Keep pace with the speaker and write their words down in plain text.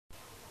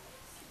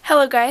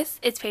Hello guys,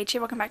 it's Paige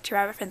here. Welcome back to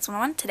Rabbit Friends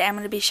 101. Today I'm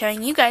going to be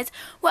showing you guys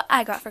what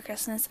I got for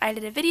Christmas. I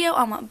did a video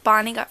on what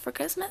Bonnie got for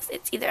Christmas.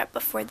 It's either up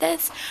before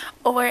this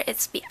or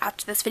it's be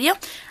after this video.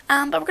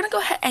 But we're going to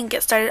go ahead and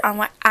get started on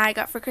what I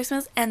got for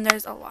Christmas, and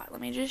there's a lot. Let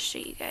me just show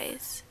you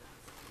guys.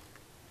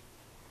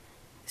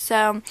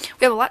 So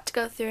we have a lot to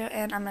go through,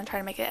 and I'm going to try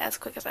to make it as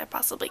quick as I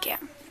possibly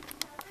can.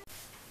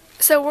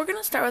 So we're going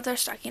to start with our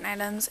stocking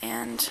items,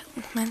 and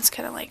mine's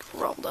kind of like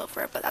rolled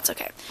over, but that's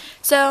okay.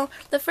 So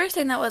the first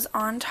thing that was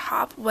on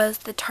top was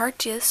the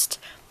Tarteist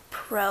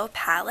Pro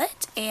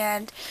palette,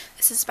 and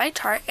this is by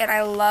Tarte, and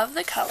I love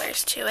the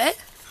colors to it.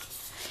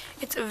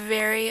 It's a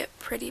very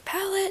pretty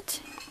palette,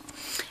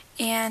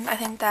 and I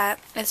think that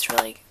it's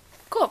really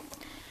cool.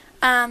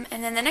 And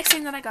then the next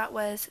thing that I got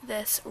was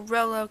this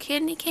Rolo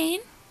candy cane.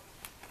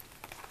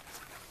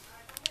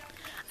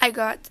 I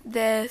got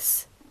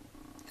this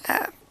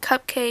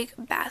cupcake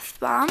bath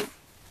bomb.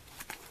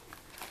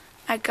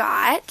 I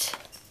got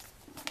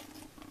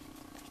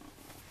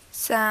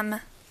some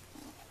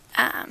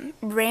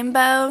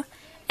rainbow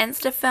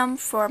Instafilm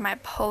for my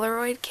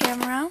Polaroid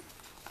camera.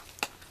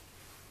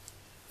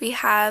 We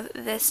have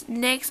this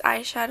NYX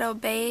eyeshadow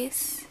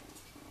base.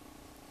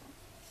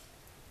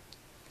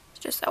 It's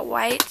just a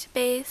white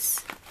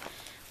base.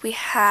 We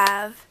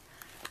have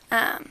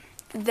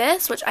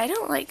this, which I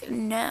don't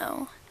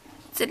know.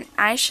 It's an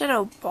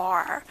eyeshadow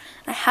bar.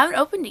 I haven't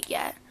opened it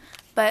yet,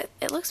 but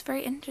it looks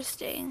very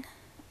interesting.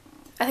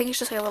 I think it's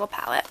just like a little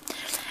palette.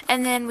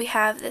 And then we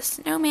have this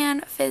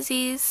Snowman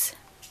Fizzies.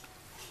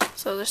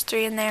 So there's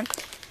 3 in there.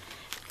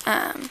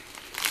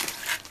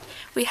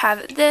 We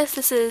have this.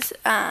 This is,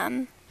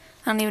 I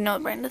don't even know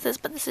what brand this is,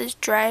 but this is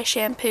Dry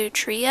Shampoo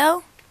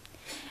Trio.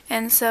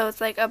 And so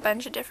it's like a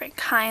bunch of different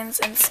kinds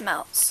and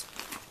smells.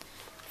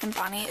 And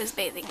Bonnie is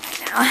bathing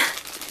right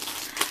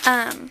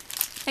now.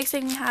 Next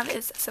thing we have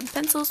is some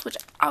pencils, which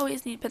I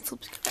always need pencils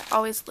because I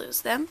always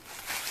lose them.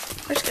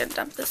 We're just going to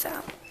dump this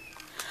out.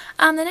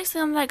 The next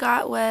thing that I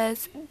got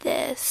was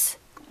these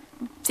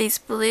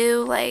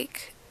blue,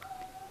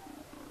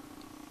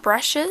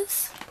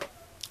 brushes,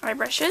 eye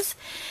brushes.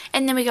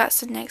 And then we got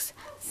some NYX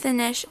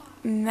Finish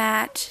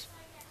Matte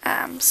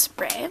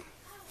spray.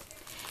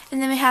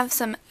 And then we have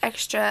some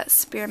extra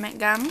spearmint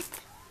gum.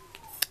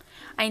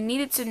 I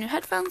needed some new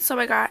headphones, so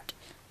I got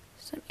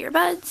some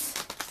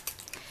earbuds.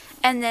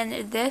 And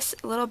then this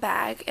little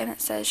bag, and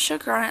it says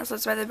sugar on it, so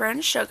it's by the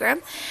brand Sugar.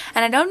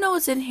 And I don't know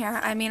what's in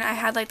here. I mean, I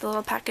had the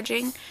little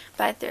packaging,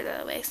 but I threw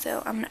it away.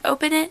 So I'm going to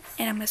open it,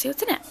 and I'm going to see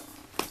what's in it.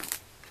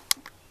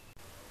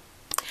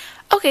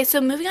 Okay,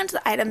 so moving on to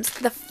the items.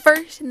 The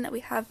first thing that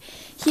we have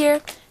here,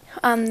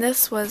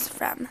 this was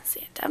from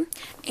Santa.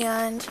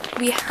 And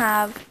we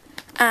have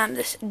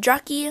this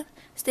Jockey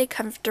Stay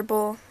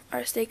Comfortable,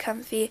 or Stay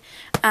Comfy,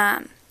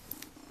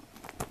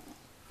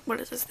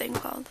 what is this thing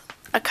called?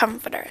 A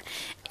comforter.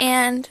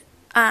 And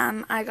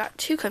I got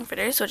 2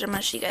 comforters, which I'm going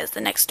to show you guys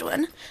the next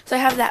one. So I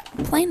have that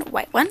plain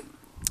white one.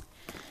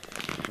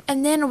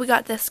 And then we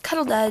got this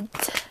Cuddle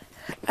Duds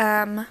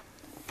one.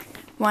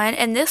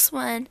 And this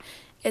one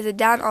is a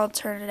down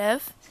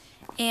alternative.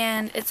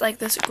 And it's like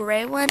this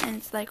gray one, and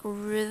it's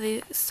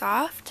really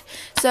soft.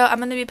 So I'm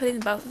going to be putting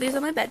both of these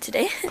on my bed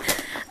today.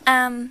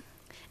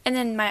 And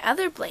then my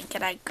other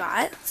blanket I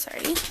got,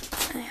 sorry,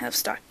 I have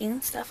stocking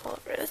stuff all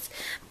over this,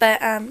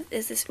 but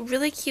is this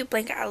really cute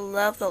blanket. I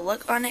love the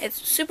look on it.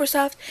 It's super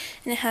soft,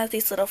 and it has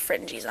these little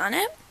fringes on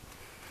it.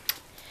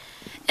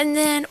 And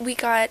then we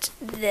got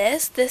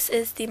this. This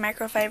is the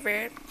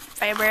microfiber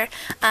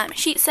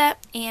sheet set,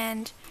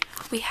 and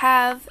we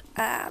have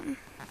a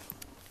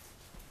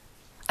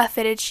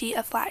fitted sheet,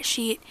 a flat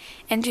sheet,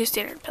 and 2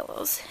 standard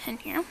pillows in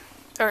here,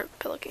 or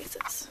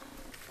pillowcases.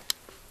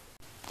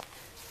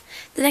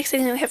 The next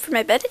thing that we have for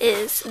my bed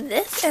is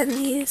this, and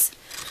these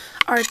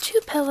are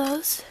 2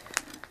 pillows.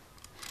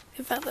 We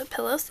have velvet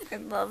pillows, and I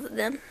love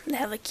them. They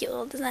have a cute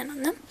little design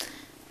on them.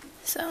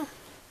 So,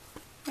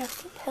 we have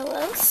some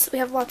pillows. We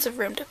have lots of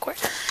room decor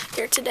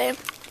here today.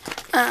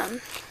 And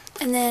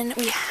then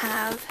we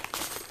have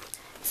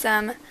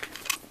some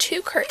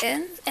 2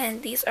 curtains,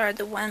 and these are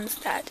the ones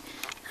that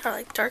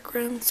are dark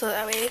rooms, so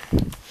that way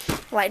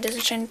light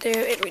doesn't shine through.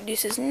 It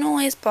reduces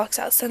noise, blocks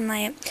out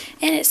sunlight,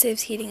 and it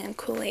saves heating and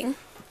cooling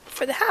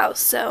for the house.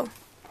 So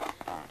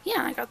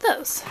yeah, I got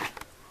those.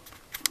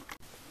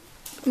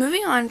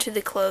 Moving on to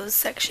the clothes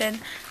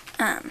section,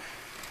 got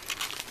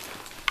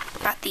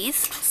these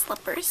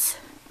slippers,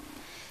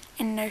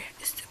 and they're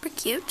super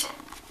cute.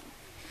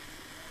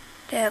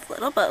 They have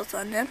little bows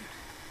on them.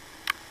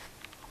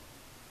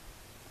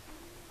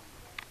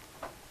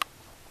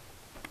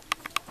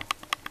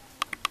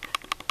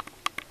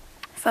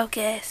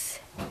 Focus.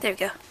 There we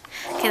go.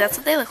 Okay, that's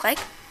what they look like.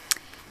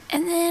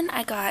 And then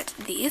I got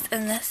these,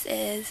 and this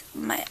is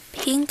my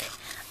pink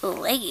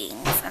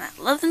leggings, and I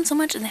love them so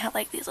much, and they have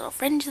these little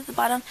fringes at the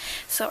bottom,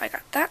 so I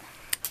got that.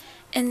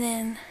 And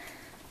then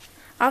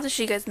I'll have to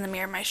show you guys in the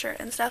mirror my shirt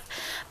and stuff.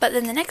 But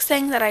then the next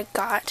thing that I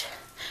got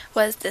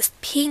was this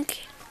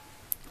pink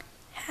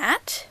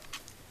hat,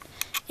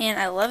 and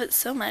I love it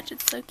so much.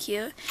 It's so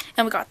cute,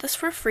 and we got this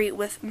for free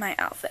with my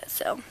outfit.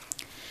 So,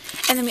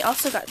 And then we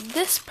also got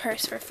this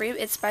purse for free.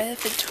 It's by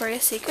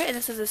Victoria's Secret, and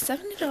this is a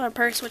 $70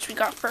 purse, which we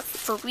got for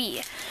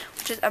free,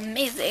 which is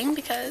amazing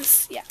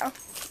because, yeah.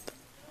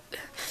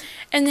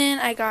 And then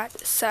I got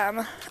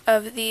some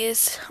of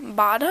these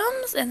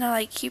bottoms, and they're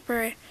like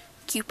cuper.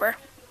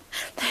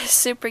 They're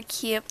super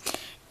cute.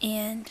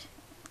 And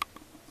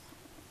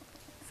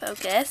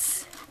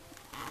focus.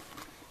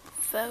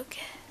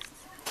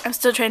 I'm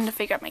still trying to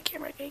figure out my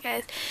camera, okay,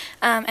 guys.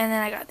 And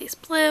then I got these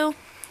blue.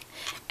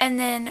 And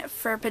then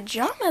for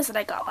pajamas that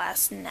I got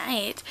last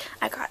night,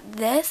 I got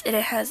this, and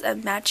it has a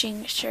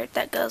matching shirt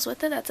that goes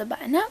with it. That's a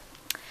button-up.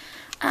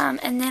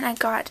 And then I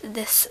got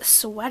this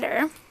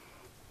sweater,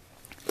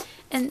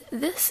 and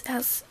this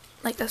has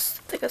like a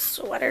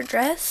sweater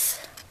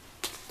dress,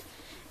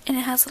 and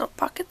it has little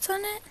pockets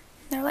on it.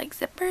 They're like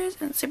zippers,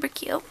 and it's super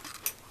cute.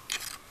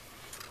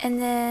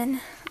 And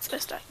then that's my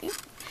stocking.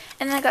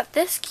 And then I got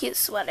this cute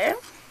sweater.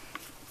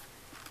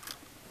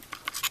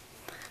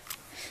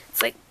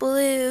 It's like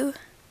blue.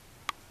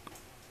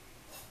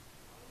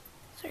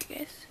 Sorry,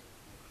 guys.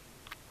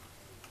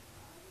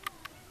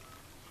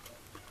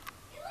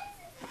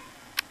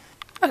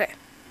 Okay.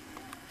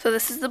 So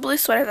this is the blue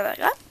sweater that I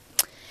got.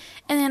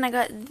 And then I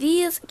got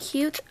these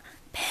cute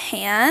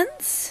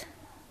pants.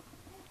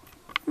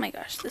 Oh my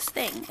gosh, this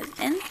thing is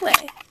in the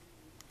way.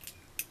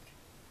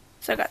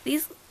 So I got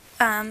these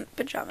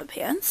pajama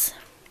pants.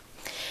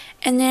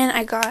 And then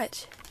I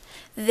got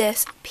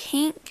this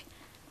pink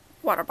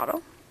water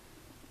bottle.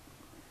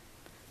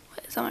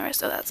 What is on my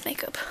wrist? Oh, that's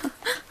makeup.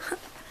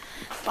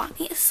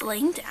 Bonnie is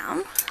laying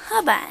down.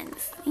 Hi, Bonnie.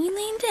 You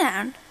laying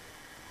down?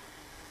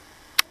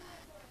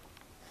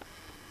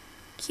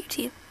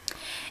 Cutie.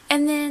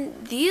 And then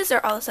these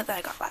are all the stuff that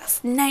I got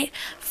last night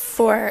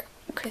for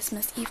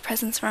Christmas Eve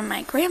presents from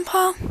my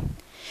grandpa.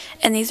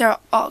 And these are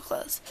all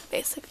clothes,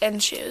 basic,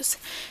 and shoes.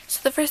 So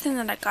the first thing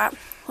that I got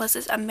was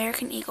this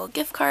American Eagle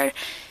gift card.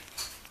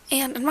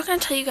 And I'm not going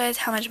to tell you guys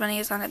how much money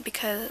is on it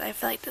because I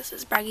feel like this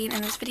is bragging,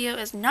 and this video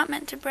is not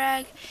meant to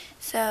brag.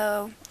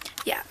 So,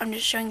 yeah, I'm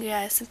just showing you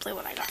guys simply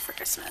what I got for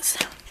Christmas.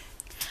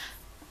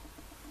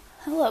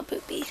 Hello,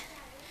 Poopy.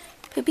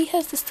 Poopy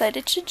has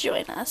decided to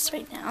join us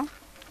right now.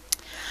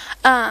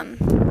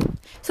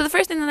 So the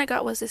first thing that I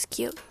got was this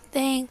cute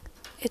thing.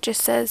 It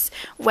just says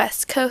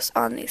West Coast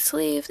on these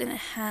sleeves, and it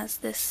has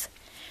this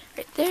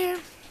right there.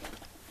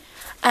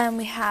 And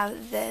we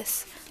have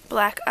this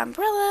black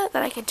umbrella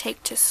that I can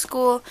take to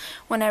school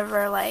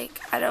whenever,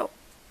 like,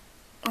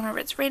 whenever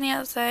it's raining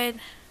outside.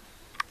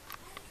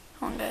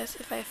 Hold on, guys,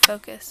 if I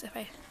focus,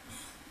 okay,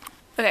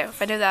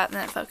 if I do that,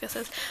 then it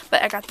focuses.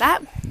 But I got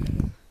that.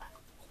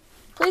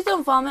 Please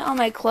don't vomit on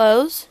my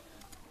clothes.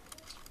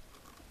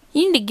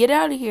 You need to get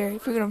out of here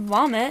if you're gonna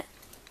vomit.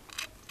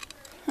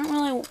 I don't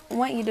really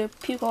want you to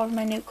puke all over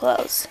my new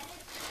clothes.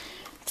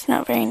 It's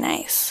not very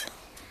nice.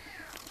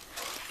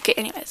 Okay,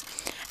 anyways,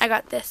 I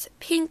got this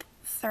pink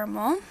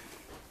thermal.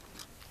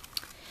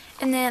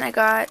 And then I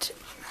got,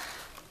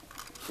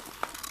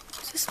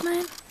 is this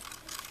mine?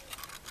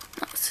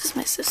 No, this is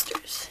my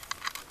sister's.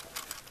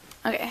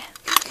 Okay.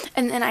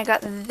 And then I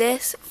got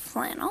this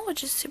flannel,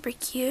 which is super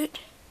cute.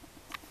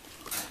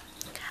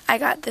 I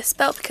got this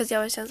belt because he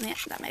always tells me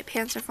that my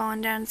pants are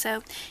falling down,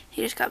 so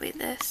he just got me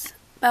this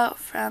belt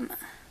from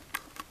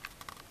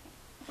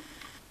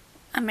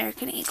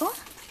American Eagle.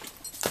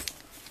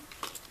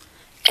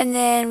 And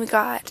then we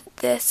got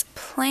this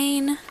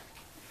plain,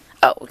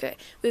 oh, okay,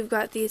 we've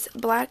got these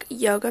black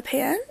yoga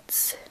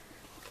pants.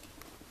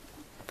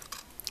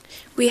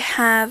 We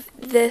have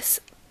this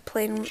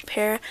plain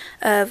pair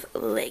of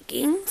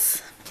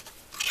leggings.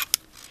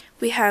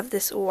 We have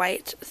this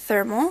white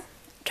thermal.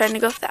 I'm trying to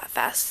go that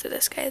fast through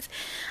this, guys.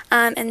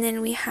 And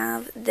then we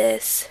have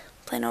this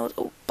plain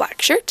old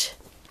black shirt.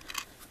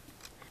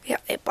 We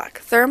have a black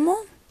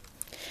thermal.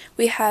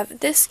 We have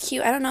this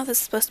cute, I don't know if this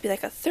is supposed to be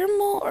like a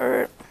thermal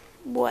or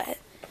what,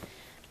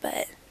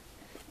 but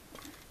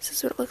this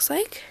is what it looks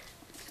like.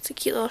 It's a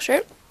cute little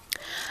shirt.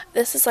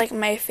 This is like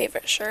my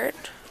favorite shirt.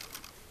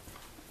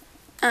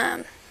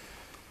 So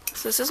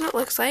this is what it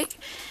looks like.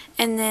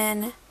 And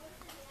then,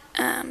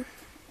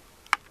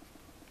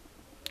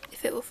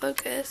 if it will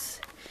focus,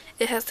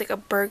 it has like a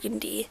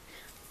burgundy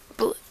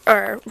blue,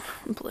 or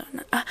blue,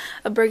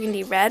 a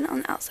burgundy red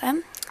on the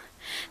outside.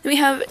 Then we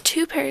have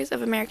two pairs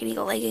of American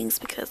Eagle leggings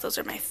because those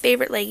are my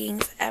favorite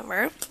leggings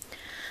ever.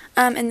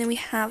 And then we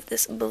have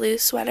this blue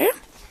sweater.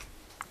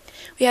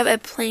 We have a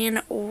plain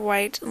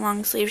white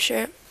long sleeve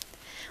shirt.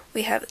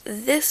 We have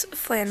this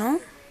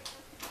flannel.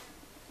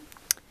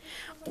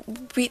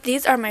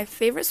 These are my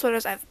favorite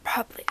sweaters I've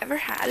probably ever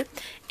had,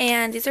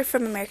 and these are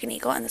from American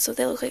Eagle, and this is what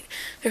they look like.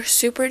 They're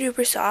super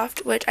duper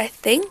soft, which I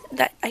think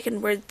that I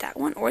can wear that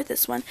one or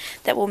this one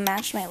that will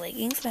match my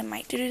leggings that I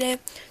might do today,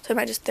 so I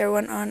might just throw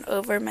one on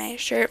over my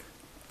shirt.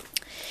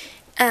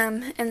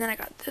 And then I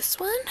got this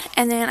one,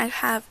 and then I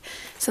have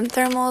some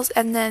thermals,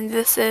 and then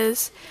this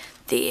is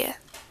the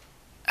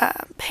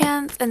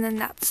pants, and then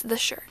that's the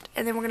shirt.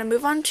 And then we're going to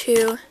move on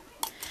to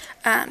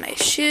my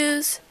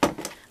shoes.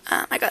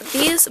 I got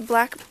these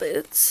black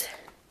boots,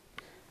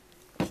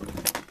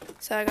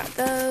 so I got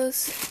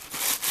those.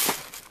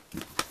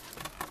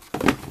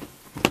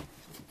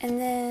 And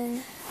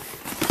then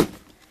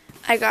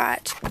I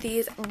got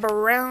these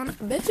brown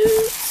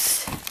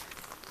boots.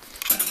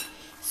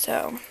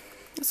 So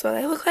that's what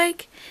they look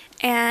like.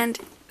 And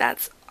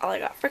that's all I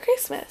got for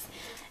Christmas.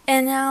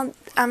 And now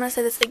I'm going to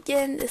say this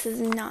again. This is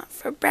not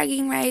for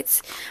bragging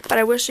rights, but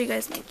I will show you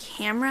guys my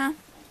camera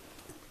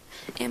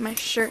and my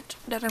shirt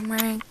that I'm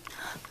wearing.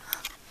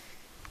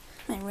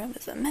 My room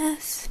is a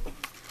mess.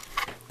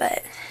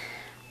 But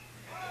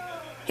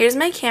here's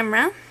my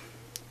camera.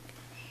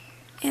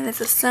 And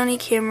it's a Sony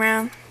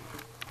camera.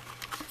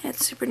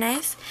 It's super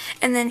nice.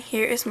 And then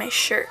here is my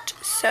shirt.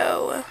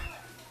 So,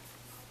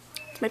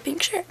 it's my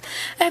pink shirt.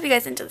 I hope you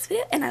guys enjoyed this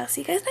video, and I'll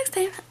see you guys next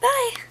time.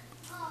 Bye!